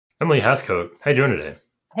Emily Hathcoat, how you doing today?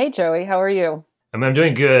 Hey, Joey, how are you? I'm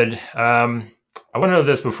doing good. I want to know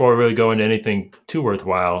this before we really go into anything too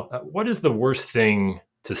worthwhile. What is the worst thing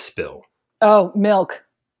to spill? Oh, milk,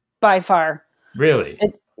 by far. Really?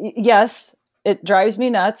 Yes, it drives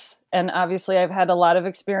me nuts. And obviously, I've had a lot of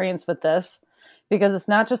experience with this because it's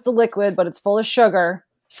not just a liquid, but it's full of sugar.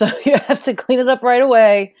 So you have to clean it up right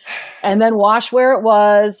away and then wash where it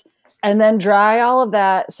was and then dry all of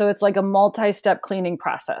that. So it's like a multi step cleaning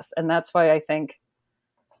process. And that's why I think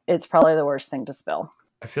it's probably the worst thing to spill.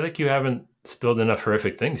 I feel like you haven't spilled enough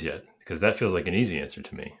horrific things yet, because that feels like an easy answer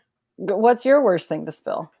to me. What's your worst thing to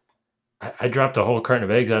spill? I dropped a whole carton of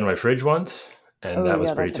eggs out of my fridge once, and Oh, that was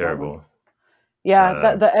yeah, pretty that's a bad one. terrible.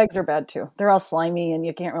 Yeah, Um, the eggs are bad too. They're all slimy and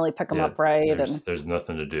you can't really pick them yeah, up right. there's And there's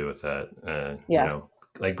nothing to do with that. yeah,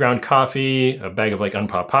 Like ground coffee, a bag of like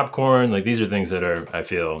unpopped popcorn. Like these are things that are, I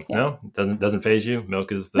feel, yeah. no, doesn't phase you.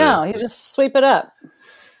 Milk is the No, you just sweep it up.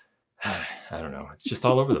 I don't know. It's just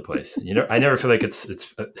all over the place. I never feel like it's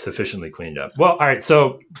sufficiently cleaned up. Well, all right,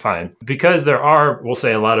 so fine. Because there are, we'll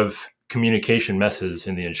say, a lot of communication messes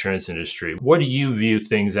in the insurance industry. What do you view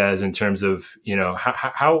things as in terms of,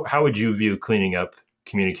 how would you view cleaning up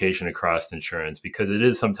communication across insurance? Because it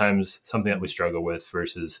is sometimes something that we struggle with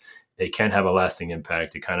versus it can have a lasting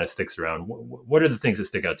impact. It kind of sticks around. What are the things that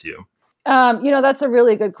stick out to you? That's a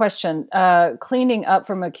really good question. Cleaning up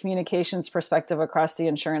from a communications perspective across the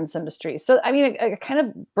insurance industry. So, I mean, it kind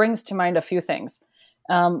of brings to mind a few things.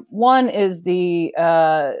 One is the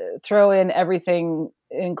throw in everything,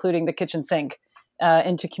 including the kitchen sink,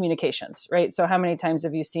 into communications, right? So, how many times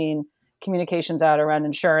have you seen communications out around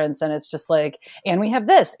insurance and it's just like, and we have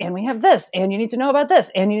this, and we have this, and you need to know about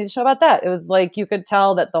this, and you need to know about that? It was like you could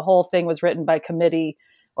tell that the whole thing was written by committee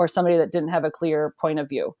or somebody that didn't have a clear point of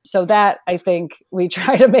view. So that I think we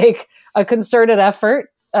try to make a concerted effort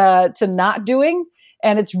to not doing.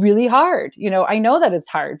 And it's really hard. I know that it's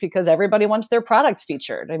hard because everybody wants their product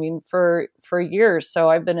featured. I mean, for years.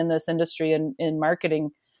 So I've been in this industry in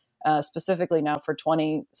marketing specifically now for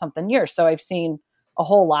 20 something years. So I've seen a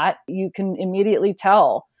whole lot. You can immediately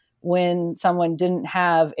tell when someone didn't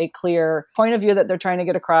have a clear point of view that they're trying to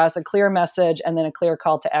get across, a clear message, and then a clear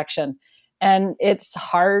call to action. And it's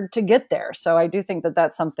hard to get there. So I do think that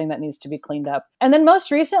that's something that needs to be cleaned up. And then most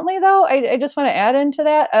recently, though, I just want to add into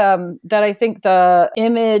that, that I think the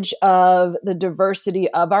image of the diversity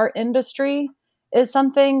of our industry is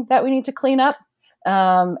something that we need to clean up,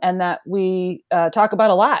 and that we talk about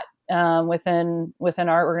a lot within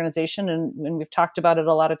our organization. And we've talked about it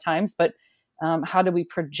a lot of times. But how do we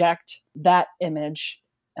project that image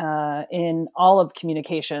in all of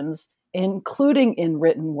communications, including in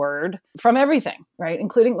written word, from everything, right?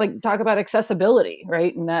 Including like talk about accessibility,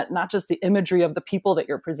 right? And that not just the imagery of the people that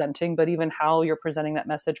you're presenting, but even how you're presenting that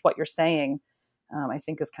message, what you're saying, I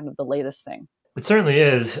think is kind of the latest thing. It certainly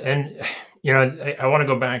is. And, I want to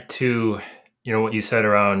go back to, what you said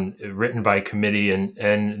around written by committee.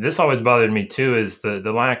 And this always bothered me too, is the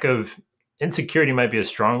lack of insecurity might be a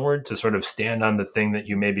strong word to sort of stand on the thing that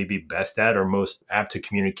you maybe be best at or most apt to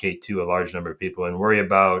communicate to a large number of people and worry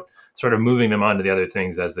about sort of moving them on to the other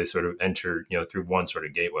things as they sort of enter, through one sort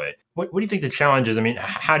of gateway. What do you think the challenge is? I mean,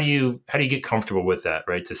 how do you get comfortable with that,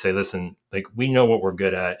 right? To say, listen, like we know what we're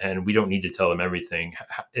good at and we don't need to tell them everything.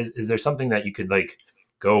 Is there something that you could like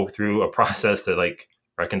go through a process to like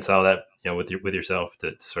reconcile that, with yourself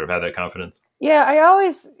to sort of have that confidence? Yeah, I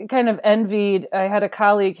always kind of envied. I had a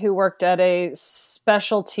colleague who worked at a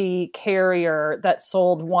specialty carrier that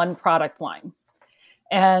sold one product line.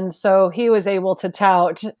 And so he was able to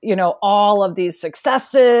tout, all of these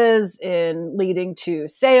successes in leading to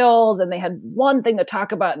sales. And they had one thing to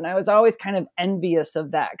talk about. And I was always kind of envious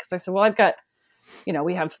of that because I said, well, I've got,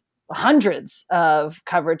 we have hundreds of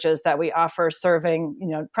coverages that we offer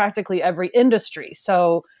serving, practically every industry.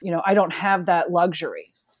 So, I don't have that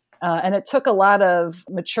luxury. And it took a lot of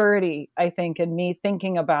maturity, I think, in me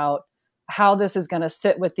thinking about how this is going to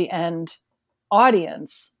sit with the end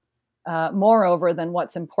audience, moreover than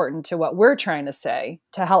what's important to what we're trying to say,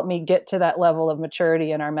 to help me get to that level of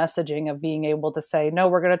maturity in our messaging of being able to say, no,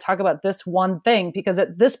 we're going to talk about this one thing, because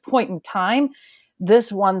at this point in time,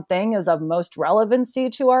 this one thing is of most relevancy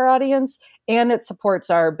to our audience and it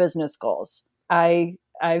supports our business goals. I've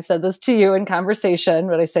said this to you in conversation,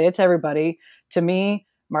 but I say it to everybody. To me,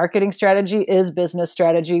 marketing strategy is business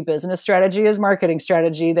strategy. Business strategy is marketing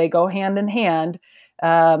strategy. They go hand in hand.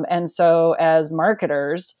 And so as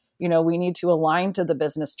marketers, we need to align to the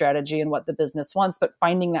business strategy and what the business wants, but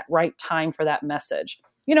finding that right time for that message.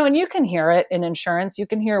 And you can hear it in insurance. You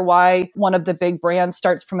can hear why one of the big brands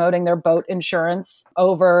starts promoting their boat insurance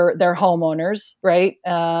over their homeowners, right?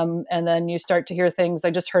 And then you start to hear things. I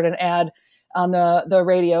just heard an ad on the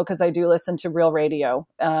radio, because I do listen to real radio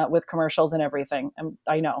with commercials and everything. And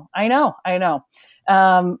I know.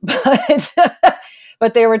 But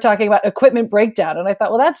but they were talking about equipment breakdown. And I thought,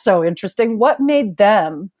 well, that's so interesting. What made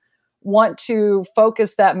them want to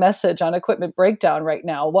focus that message on equipment breakdown right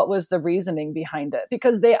now? What was the reasoning behind it?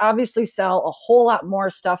 Because they obviously sell a whole lot more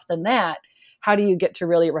stuff than that. How do you get to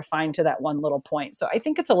really refine to that one little point? So I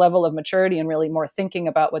think it's a level of maturity and really more thinking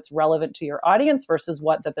about what's relevant to your audience versus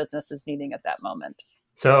what the business is needing at that moment.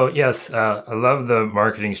 So yes, I love the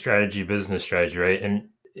marketing strategy, business strategy, right? And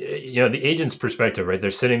the agent's perspective, right? They're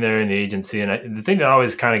sitting there in the agency, and the thing that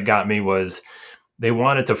always kind of got me was they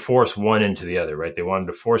wanted to force one into the other, right? They wanted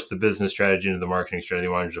to force the business strategy into the marketing strategy.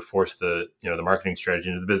 They wanted to force the marketing strategy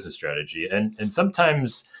into the business strategy. And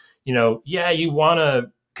sometimes, you want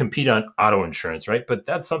to compete on auto insurance, right? But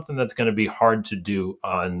that's something that's going to be hard to do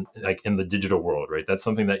on, like, in the digital world, right? That's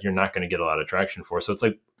something that you're not going to get a lot of traction for. So it's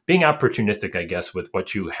like being opportunistic, I guess, with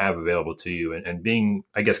what you have available to you, and being,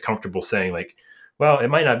 I guess, comfortable saying, like, well, it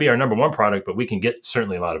might not be our number one product, but we can get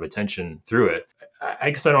certainly a lot of attention through it.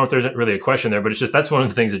 I guess I don't know if there's really a question there, but it's just, that's one of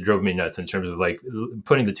the things that drove me nuts in terms of like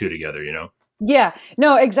putting the two together, Yeah,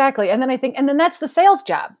 no, exactly. And then that's the sales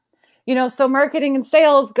job. So marketing and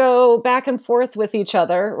sales go back and forth with each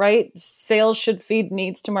other, right? Sales should feed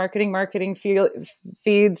needs to marketing. Marketing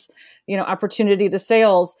feeds, opportunity to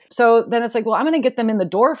sales. So then it's like, well, I'm going to get them in the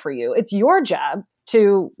door for you. It's your job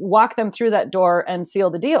to walk them through that door and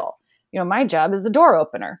seal the deal. My job is the door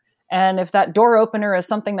opener. And if that door opener is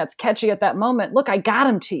something that's catchy at that moment, look, I got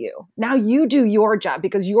them to you. Now you do your job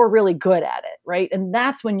because you're really good at it, right? And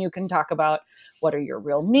that's when you can talk about what are your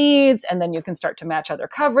real needs. And then you can start to match other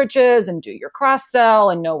coverages and do your cross-sell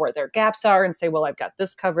and know where their gaps are and say, well, I've got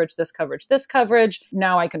this coverage, this coverage, this coverage.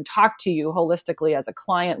 Now I can talk to you holistically as a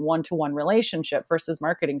client, one-to-one relationship, versus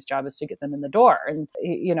marketing's job is to get them in the door. And,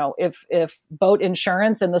 if boat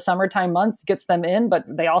insurance in the summertime months gets them in, but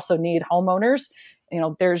they also need homeowners,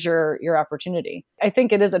 there's your opportunity. I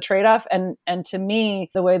think it is a trade-off. And to me,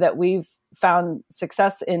 the way that we've found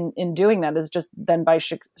success in doing that is just then by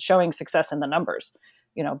showing success in the numbers,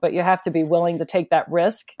 but you have to be willing to take that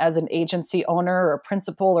risk as an agency owner or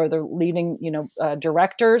principal or the leading,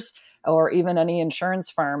 directors, or even any insurance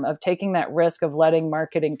firm, of taking that risk of letting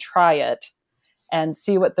marketing try it and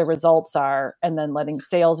see what the results are, and then letting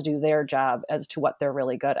sales do their job as to what they're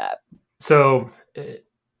really good at. So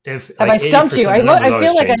have I stumped you? I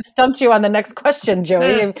feel like I stumped you on the next question,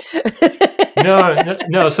 Joey.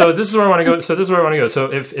 No. So this is where I want to go.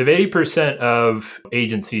 So if 80% of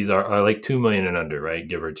agencies are like 2 million and under, right,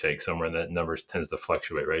 give or take, somewhere in that number tends to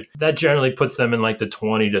fluctuate, right? That generally puts them in like the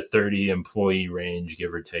 20 to 30 employee range,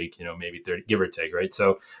 give or take, maybe 30, give or take, right?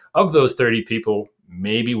 So of those 30 people,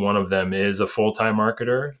 maybe one of them is a full-time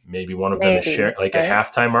marketer. Maybe one of them is a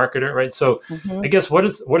half-time marketer, right? So I guess what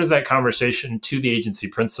is that conversation to the agency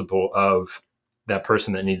principal of that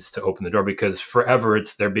person that needs to open the door? Because forever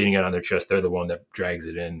they're beating it on their chest. They're the one that drags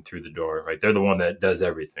it in through the door, right? They're the one that does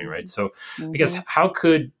everything, right? So I guess how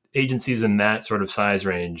could agencies in that sort of size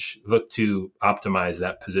range look to optimize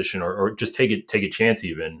that position, or just take a chance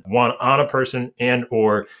even on a person, and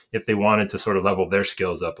or if they wanted to sort of level their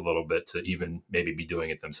skills up a little bit to even maybe be doing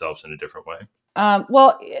it themselves in a different way?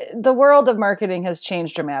 Well, the world of marketing has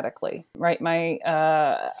changed dramatically, right? My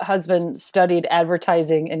husband studied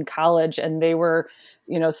advertising in college, and they were,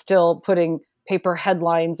 still putting paper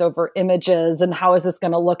headlines over images and how is this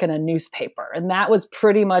going to look in a newspaper. And that was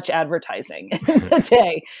pretty much advertising in the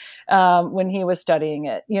day when he was studying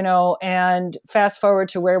it, and fast forward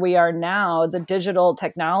to where we are now, the digital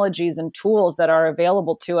technologies and tools that are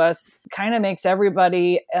available to us kind of makes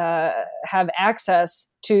everybody have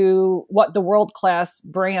access to what the world-class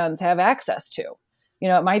brands have access to.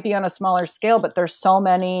 It might be on a smaller scale, but there's so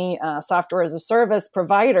many software as a service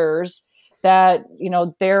providers that,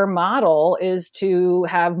 their model is to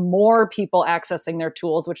have more people accessing their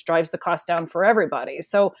tools, which drives the cost down for everybody.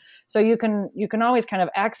 So you can always kind of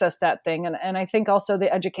access that thing. And I think also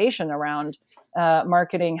the education around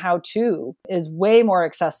marketing how to is way more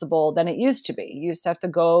accessible than it used to be. You used to have to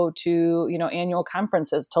go to, annual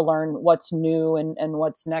conferences to learn what's new and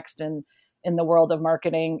what's next in the world of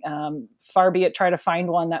marketing. Far be it try to find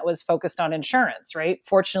one that was focused on insurance, right?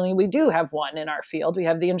 Fortunately, we do have one in our field. We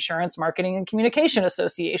have the Insurance Marketing and Communication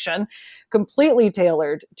Association, completely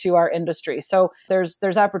tailored to our industry. So there's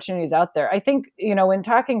opportunities out there. I think, when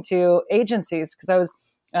talking to agencies, because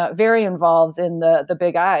very involved in the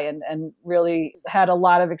big I, and really had a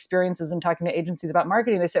lot of experiences in talking to agencies about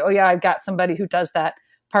marketing. They say, oh yeah, I've got somebody who does that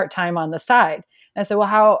part-time on the side. And I said, well,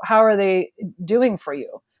 how are they doing for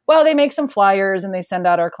you? Well, they make some flyers and they send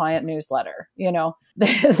out our client newsletter.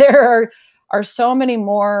 There are so many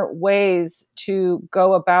more ways to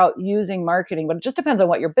go about using marketing, but it just depends on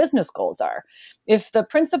what your business goals are. If the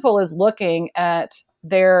principal is looking at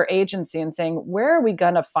their agency and saying, where are we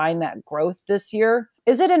going to find that growth this year?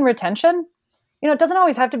 Is it in retention? It doesn't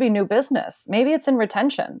always have to be new business. Maybe it's in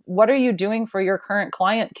retention. What are you doing for your current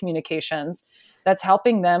client communications that's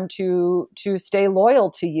helping them to stay loyal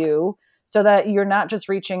to you, so that you're not just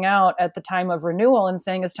reaching out at the time of renewal and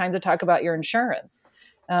saying it's time to talk about your insurance?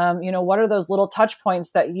 What are those little touch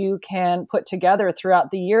points that you can put together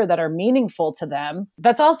throughout the year that are meaningful to them?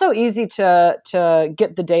 That's also easy to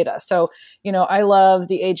get the data. So, I love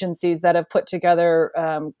the agencies that have put together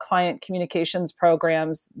client communications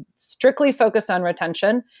programs strictly focused on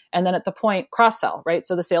retention, and then at the point cross-sell, right?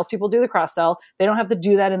 So the salespeople do the cross-sell. They don't have to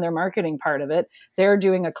do that in their marketing part of it. They're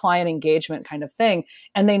doing a client engagement kind of thing.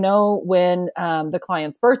 And they know when the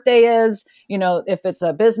client's birthday is. If it's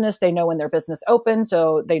a business, they know when their business opens.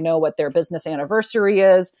 So they know what their business anniversary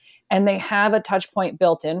is. And they have a touch point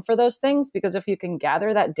built in for those things, because if you can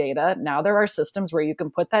gather that data, now there are systems where you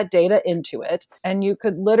can put that data into it, and you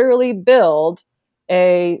could literally build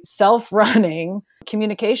a self-running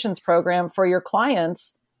communications program for your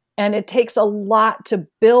clients. And it takes a lot to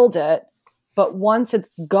build it, but once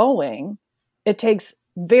it's going, it takes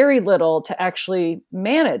very little to actually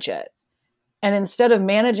manage it. And instead of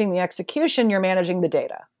managing the execution, you're managing the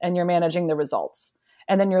data and you're managing the results.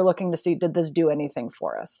 And then you're looking to see, did this do anything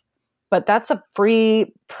for us? But that's a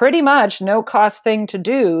free, pretty much no cost thing to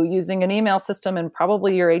do using an email system and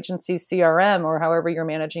probably your agency's CRM or however you're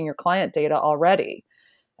managing your client data already.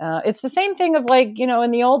 It's the same thing of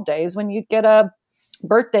in the old days when you get a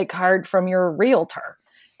birthday card from your realtor.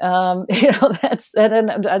 That's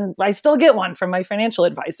and I still get one from my financial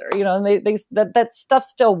advisor, and that stuff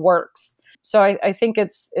still works. So I think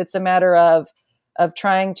it's a matter of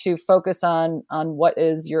trying to focus on what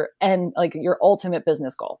is your end, your ultimate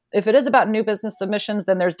business goal. If it is about new business submissions,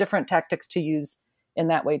 then there's different tactics to use in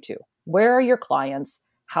that way too. Where are your clients?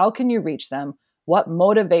 How can you reach them? What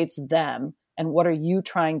motivates them? And what are you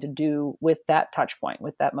trying to do with that touch point,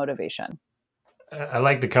 with that motivation? I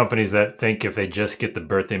like the companies that think if they just get the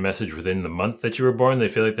birthday message within the month that you were born, they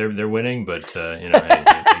feel like they're winning. But hey,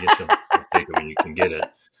 I guess you'll take it when you can get it.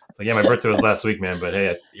 It's like, yeah, my birthday was last week, man. But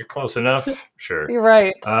hey, you're close enough. Sure, you're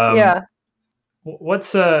right. Yeah. What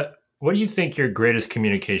do you think your greatest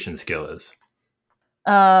communication skill is?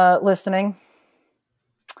 Listening.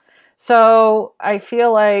 So I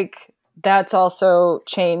feel like that's also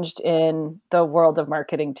changed in the world of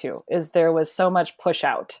marketing too. Is there was so much push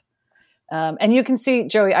out. And you can see,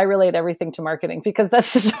 Joey, I relate everything to marketing because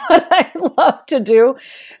that's just what I love to do.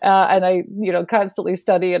 And I, constantly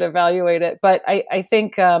study and evaluate it. But I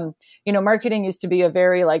think, marketing used to be a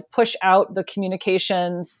very push out the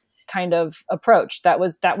communications kind of approach. That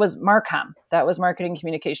was Marcom. That was marketing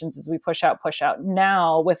communications, as we push out.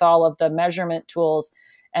 Now with all of the measurement tools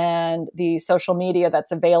and the social media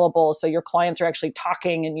that's available, so your clients are actually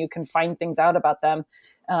talking and you can find things out about them.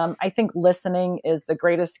 I think listening is the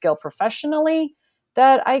greatest skill professionally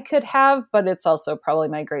that I could have, but it's also probably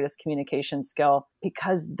my greatest communication skill,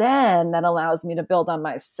 because then that allows me to build on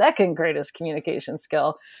my second greatest communication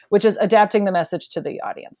skill, which is adapting the message to the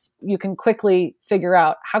audience. You can quickly figure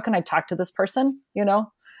out, how can I talk to this person?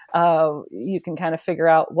 You can kind of figure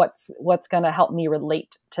out what's going to help me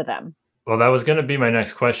relate to them. Well, that was going to be my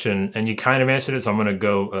next question, and you kind of answered it, so I'm going to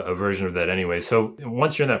go a version of that anyway. So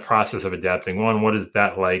once you're in that process of adapting, one, what is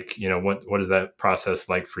that like? What is that process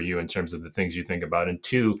like for you in terms of the things you think about? And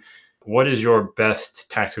two, what is your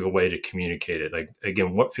best tactical way to communicate it? Like,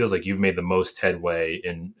 again, what feels like you've made the most headway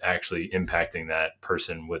in actually impacting that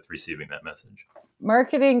person with receiving that message?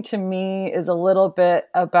 Marketing to me is a little bit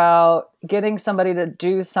about getting somebody to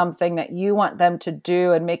do something that you want them to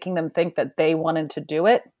do and making them think that they wanted to do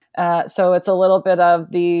it. So it's a little bit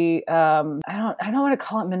of the, I don't want to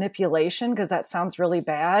call it manipulation because that sounds really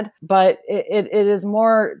bad, but it is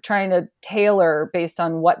more trying to tailor based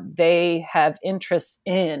on what they have interests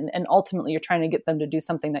in. And ultimately you're trying to get them to do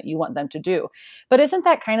something that you want them to do. But isn't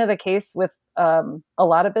that kind of the case with, a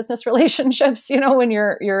lot of business relationships, when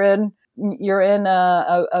you're in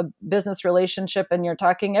a business relationship and you're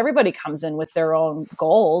talking, everybody comes in with their own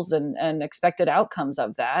goals and expected outcomes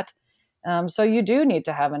of that. So you do need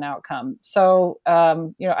to have an outcome. So,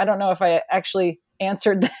 I don't know if I actually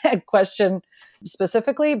answered that question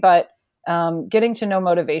specifically, but Getting to know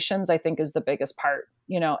motivations, I think, is the biggest part,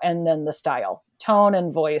 and then the style. Tone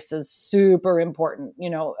and voice is super important.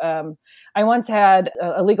 I once had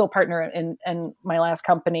a legal partner in my last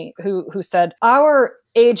company who said, our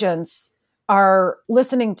agents are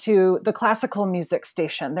listening to the classical music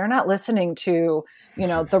station. They're not listening to,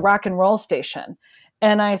 the rock and roll station.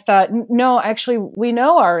 And I thought, no, actually, we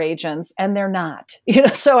know our agents and they're not,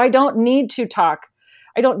 so I don't need to talk.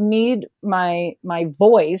 I don't need my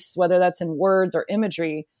voice, whether that's in words or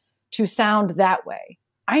imagery, to sound that way.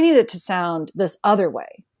 I need it to sound this other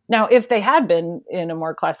way. Now, if they had been in a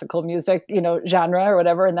more classical music, genre or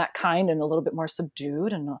whatever, and that kind, and a little bit more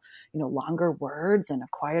subdued and, longer words and a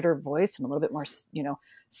quieter voice and a little bit more,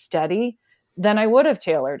 steady, then I would have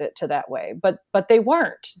tailored it to that way. But they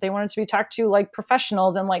weren't. They wanted to be talked to like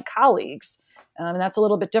professionals and like colleagues. And that's a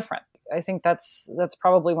little bit different. I think that's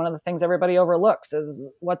probably one of the things everybody overlooks is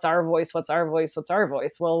what's our voice? What's our voice? What's our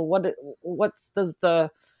voice? Well, what does the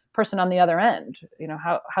person on the other end,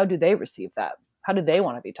 how do they receive that? How do they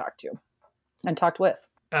want to be talked to and talked with?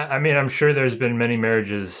 I mean, I'm sure there's been many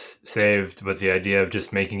marriages saved with the idea of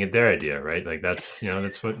just making it their idea, right? Like that's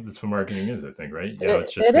what marketing is, I think, right?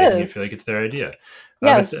 It's just making you feel like it's their idea.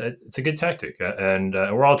 Yes. It's a good tactic, and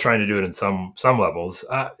we're all trying to do it in some levels.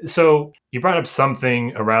 So you brought up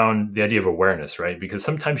something around the idea of awareness, right? Because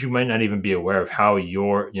sometimes you might not even be aware of how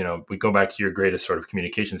we go back to your greatest sort of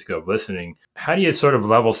communication skill of listening. How do you sort of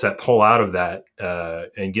level set, pull out of that,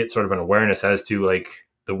 and get sort of an awareness as to like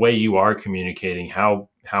the way you are communicating, how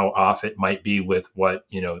off it might be with what,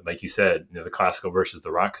 like you said, the classical versus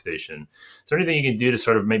the rock station. Is there anything you can do to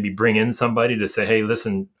sort of maybe bring in somebody to say, hey,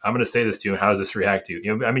 listen, I'm going to say this to you, and how does this react to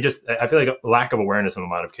you? I feel like a lack of awareness in a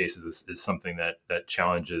lot of cases is something that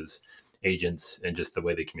challenges agents and just the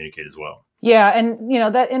way they communicate as well. Yeah. And,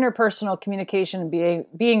 that interpersonal communication,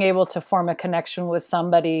 being able to form a connection with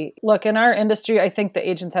somebody. Look, in our industry, I think the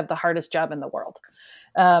agents have the hardest job in the world.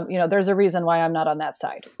 There's a reason why I'm not on that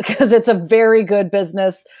side because it's a very good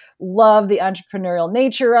business. Love the entrepreneurial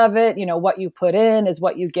nature of it. What you put in is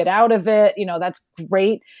what you get out of it. That's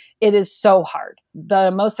great. It is so hard.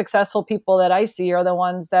 The most successful people that I see are the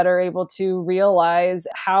ones that are able to realize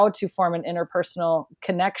how to form an interpersonal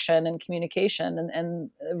connection and communication and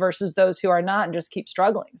versus those who are not and just keep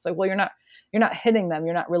struggling. It's like, well, you're not hitting them.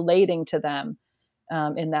 You're not relating to them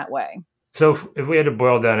in that way. So if we had to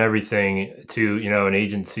boil down everything to, an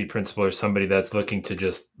agency principal or somebody that's looking to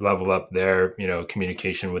just level up their,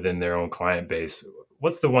 communication within their own client base,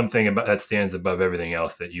 what's the one thing about that stands above everything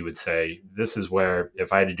else that you would say, this is where,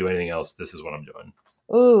 if I had to do anything else, this is what I'm doing?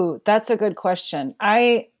 Ooh, that's a good question.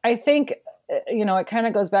 I think, it kind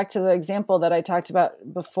of goes back to the example that I talked about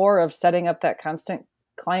before of setting up that constant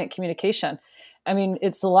client communication. I mean,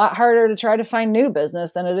 it's a lot harder to try to find new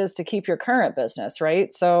business than it is to keep your current business,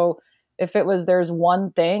 right? So if there's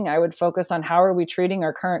one thing, I would focus on how are we treating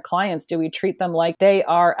our current clients? Do we treat them like they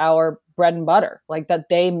are our bread and butter, like that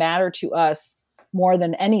they matter to us more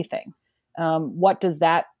than anything? What does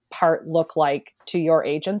that part look like to your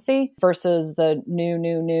agency versus the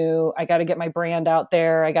new, I got to get my brand out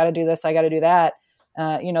there. I got to do this. I got to do that.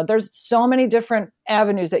 There's so many different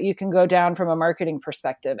avenues that you can go down from a marketing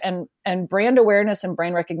perspective, and brand awareness and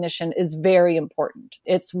brand recognition is very important.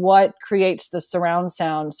 It's what creates the surround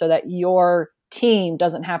sound so that your team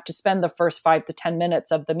doesn't have to spend the first 5 to 10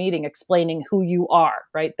 minutes of the meeting explaining who you are,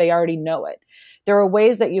 right? They already know it. There are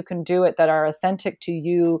ways that you can do it that are authentic to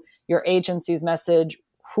you, your agency's message,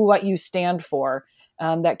 what you stand for,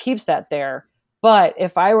 that keeps that there. But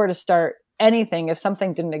if I were to start anything, if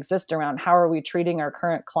something didn't exist around how are we treating our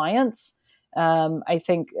current clients, I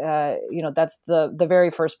think, that's the very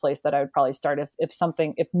first place that I would probably start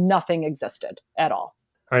if nothing existed at all.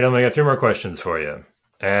 All right, Emily, I got 3 more questions for you.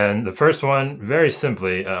 And the first one, very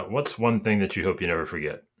simply, what's one thing that you hope you never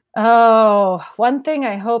forget? Oh, one thing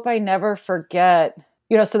I hope I never forget.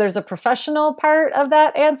 So there's a professional part of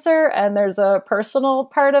that answer and there's a personal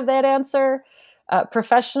part of that answer.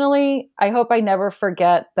 Professionally, I hope I never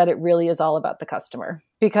forget that it really is all about the customer,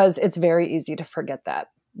 because it's very easy to forget that.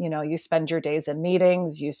 You spend your days in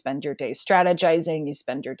meetings, you spend your days strategizing, you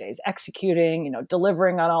spend your days executing,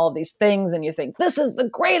 delivering on all of these things. And you think this is the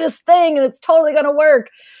greatest thing and it's totally going to work.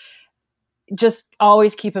 Just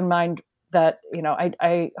always keep in mind that,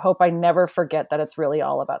 I hope I never forget that it's really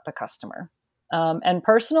all about the customer. And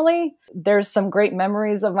personally, there's some great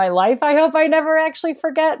memories of my life I hope I never actually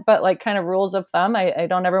forget, but like kind of rules of thumb, I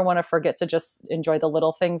don't ever want to forget to just enjoy the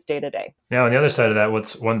little things day to day. Now, on the other side of that,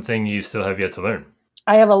 what's one thing you still have yet to learn?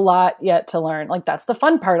 I have a lot yet to learn. Like that's the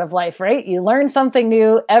fun part of life, right? You learn something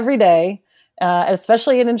new every day.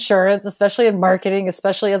 especially in insurance, especially in marketing,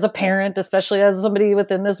 especially as a parent, especially as somebody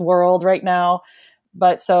within this world right now.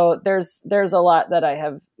 But so there's a lot that I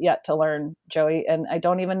have yet to learn, Joey, and I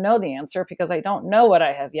don't even know the answer because I don't know what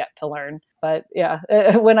I have yet to learn. But yeah,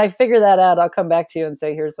 when I figure that out, I'll come back to you and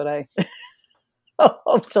say, here's what I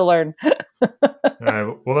hope to learn. All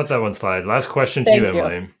right, we'll let that one slide. Last question to you, Thank you.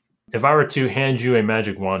 Emily. If I were to hand you a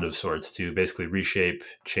magic wand of sorts to basically reshape,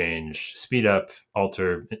 change, speed up,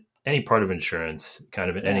 alter any part of insurance kind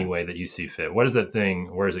of in any way that you see fit, what is that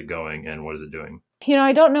thing? Where is it going? And what is it doing?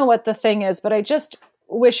 I don't know what the thing is, but I just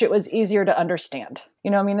wish it was easier to understand.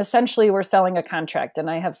 I mean, essentially we're selling a contract, and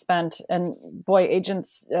I have spent, and boy,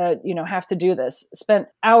 agents, have to do this, spent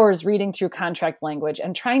hours reading through contract language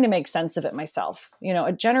and trying to make sense of it myself.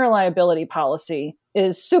 A general liability policy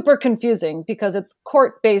is super confusing because it's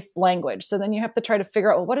court-based language. So then you have to try to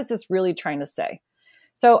figure out, well, what is this really trying to say?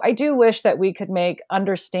 So I do wish that we could make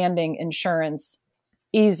understanding insurance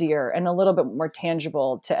easier and a little bit more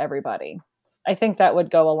tangible to everybody. I think that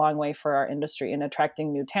would go a long way for our industry in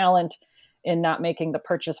attracting new talent, in not making the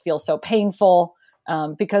purchase feel so painful.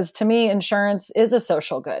 Because to me, insurance is a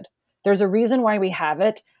social good. There's a reason why we have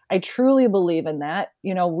it. I truly believe in that.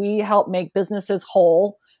 We help make businesses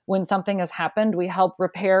whole when something has happened. We help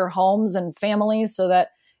repair homes and families so that,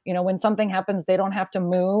 when something happens, they don't have to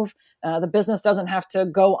move. The business doesn't have to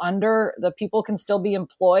go under. The people can still be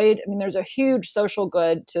employed. I mean, there's a huge social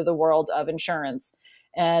good to the world of insurance.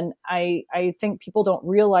 And I think people don't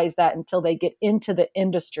realize that until they get into the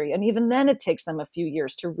industry. And even then, it takes them a few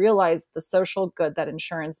years to realize the social good that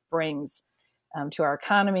insurance brings to our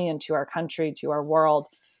economy and to our country, to our world.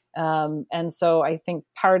 And so I think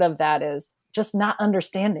part of that is just not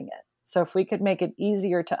understanding it. So if we could make it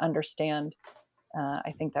easier to understand,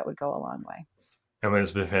 I think that would go a long way. Emily,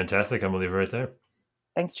 it's been fantastic. I'm going to leave it right there.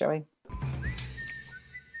 Thanks, Joey.